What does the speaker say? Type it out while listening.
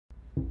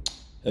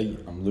Hey,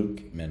 I'm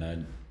Luke, and I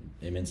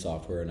am in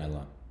software, and I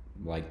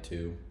want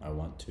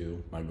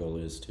to, my goal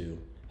is to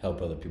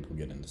help other people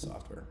get into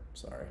software.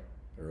 Sorry,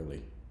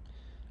 early.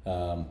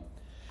 Um,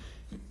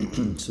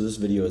 so this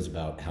video is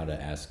about how to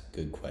ask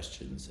good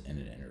questions in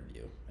an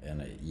interview,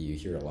 and you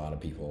hear a lot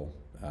of people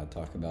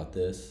talk about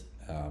this,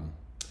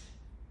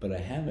 but I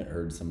haven't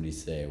heard somebody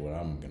say what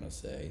I'm gonna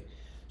say,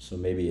 so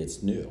maybe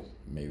it's new,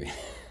 maybe,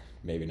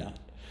 maybe not.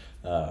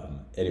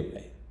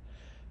 Anyway,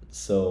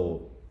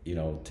 so,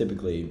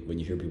 typically when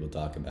you hear people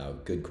talk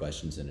about good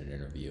questions in an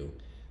interview,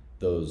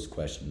 those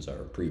questions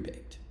are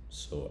pre-baked.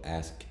 So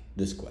ask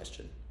this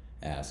question.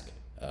 Ask,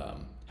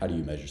 how do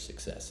you measure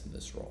success in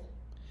this role?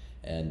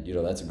 And,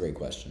 that's a great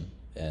question.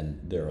 And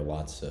there are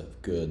lots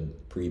of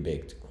good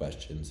pre-baked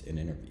questions in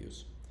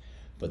interviews.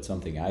 But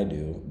something I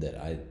do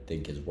that I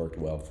think has worked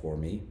well for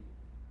me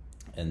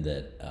and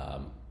that,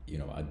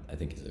 I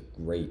think is a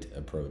great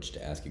approach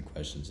to asking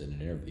questions in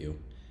an interview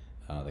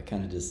that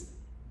kind of just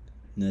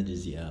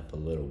nudges you up a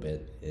little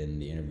bit in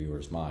the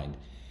interviewer's mind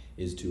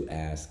is to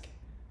ask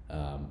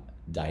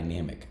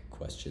dynamic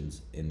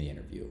questions in the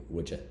interview,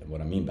 which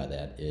what I mean by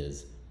that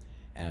is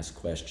ask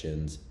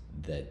questions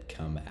that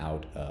come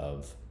out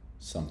of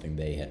something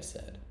they have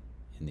said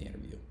in the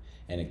interview.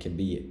 And it can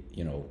be,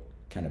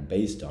 kind of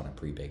based on a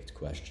pre-baked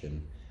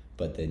question,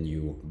 but then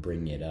you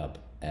bring it up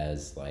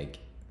as like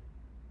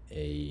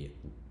a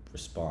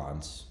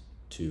response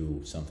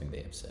to something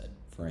they have said.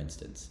 For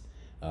instance,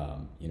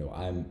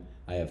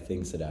 I have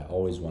things that I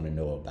always want to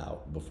know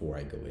about before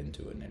I go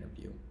into an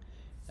interview,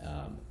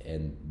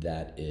 and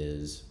that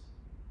is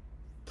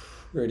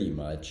pretty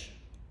much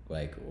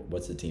like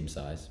what's the team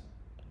size,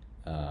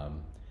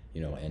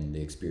 and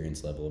the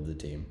experience level of the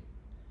team,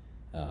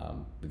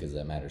 because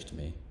that matters to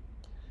me.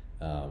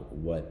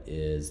 What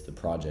is the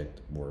project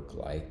work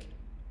like,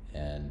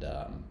 and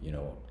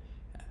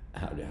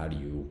how do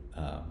you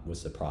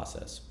what's the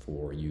process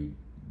for you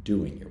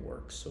doing your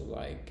work? So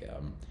like,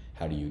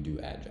 how do you do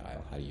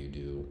agile? How do you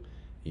do,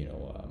 do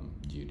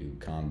you do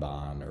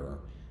Kanban or,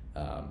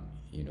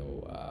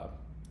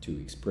 2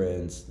 week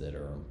sprints that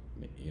are,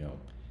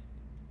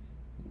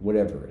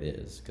 whatever it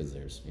is, because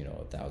there's,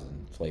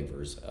 1,000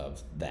 flavors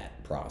of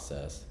that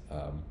process.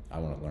 I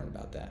want to learn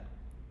about that.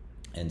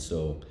 And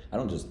so I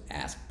don't just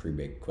ask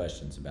pre-baked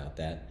questions about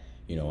that.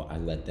 I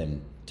let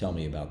them tell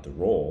me about the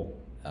role,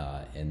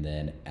 and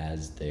then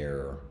as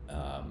they're,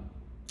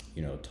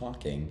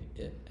 talking,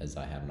 as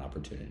I have an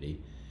opportunity,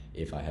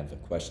 if I have a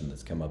question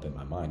that's come up in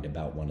my mind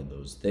about one of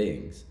those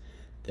things,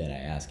 then I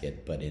ask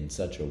it, but in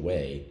such a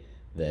way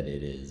that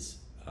it is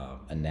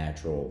a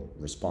natural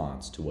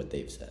response to what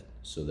they've said.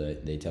 So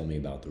that they tell me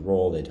about the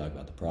role, they talk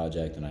about the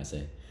project, and I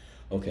say,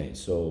 okay,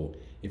 so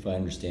if I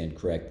understand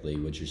correctly,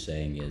 what you're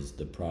saying is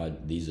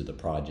these are the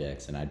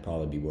projects, and I'd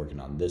probably be working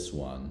on this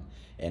one,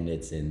 and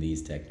it's in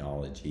these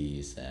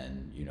technologies,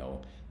 and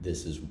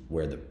this is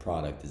where the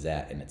product is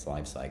at in its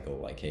life cycle.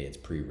 Like, hey, it's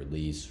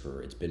pre-release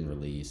or it's been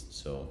released.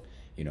 So,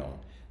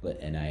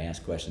 and I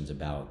ask questions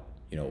about,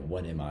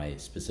 what am I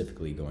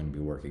specifically going to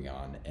be working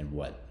on, and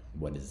what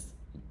is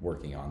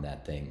working on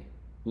that thing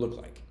look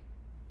like?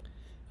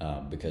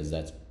 Because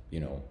that's,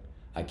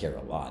 I care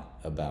a lot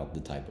about the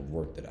type of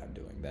work that I'm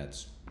doing.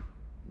 That's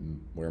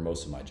where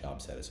most of my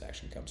job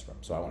satisfaction comes from.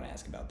 So I want to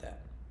ask about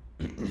that.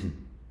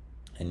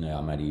 And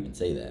I might even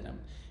say that,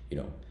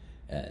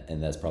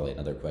 and that's probably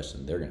another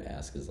question they're going to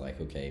ask is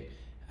like, okay,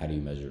 how do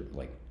you measure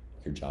like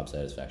your job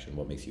satisfaction?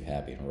 What makes you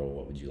happy in a role?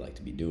 What would you like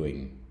to be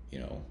doing?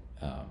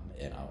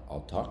 And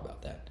I'll talk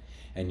about that.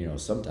 And,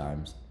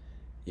 sometimes,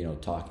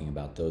 talking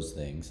about those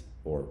things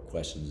or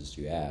questions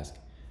that you ask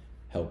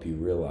help you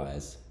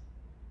realize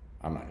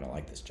I'm not going to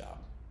like this job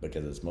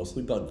because it's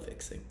mostly bug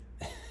fixing,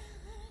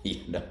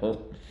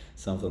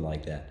 something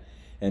like that.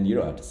 And you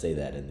don't have to say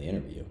that in the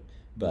interview,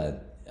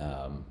 but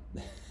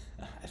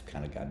I've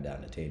kind of gotten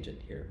down a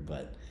tangent here.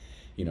 But,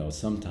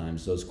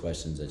 sometimes those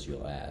questions that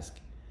you'll ask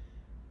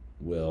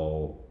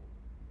will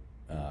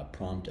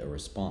prompt a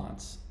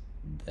response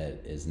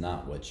that is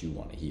not what you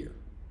want to hear.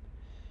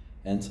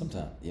 And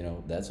sometimes,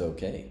 that's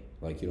okay.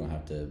 Like, you don't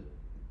have to,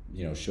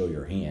 show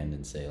your hand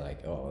and say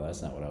like, oh,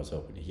 that's not what I was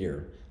hoping to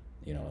hear,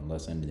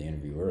 unless I ended the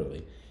interview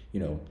early,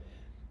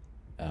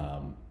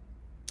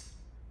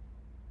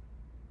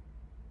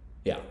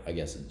 yeah, I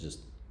guess it's just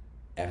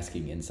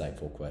asking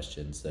insightful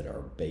questions that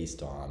are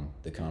based on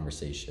the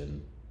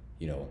conversation,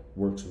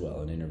 works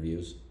well in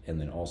interviews, and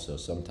then also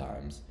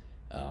sometimes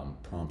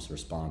prompts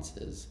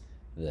responses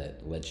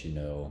that let you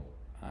know,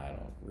 I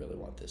don't really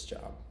want this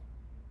job.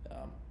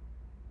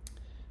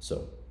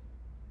 So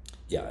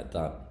yeah, I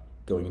thought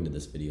going into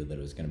this video that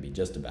it was going to be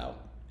just about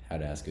how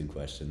to ask good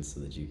questions so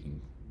that you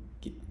can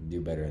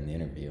do better in the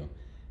interview,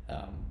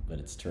 but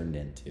it's turned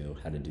into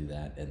how to do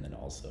that, and then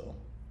also,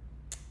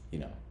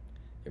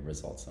 it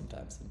results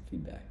sometimes in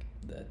feedback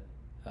that,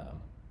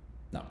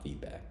 not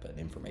feedback, but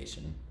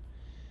information,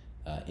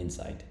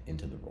 insight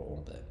into the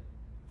role that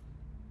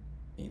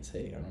means,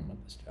 hey, I don't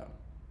want this job.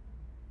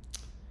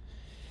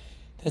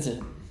 That's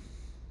it.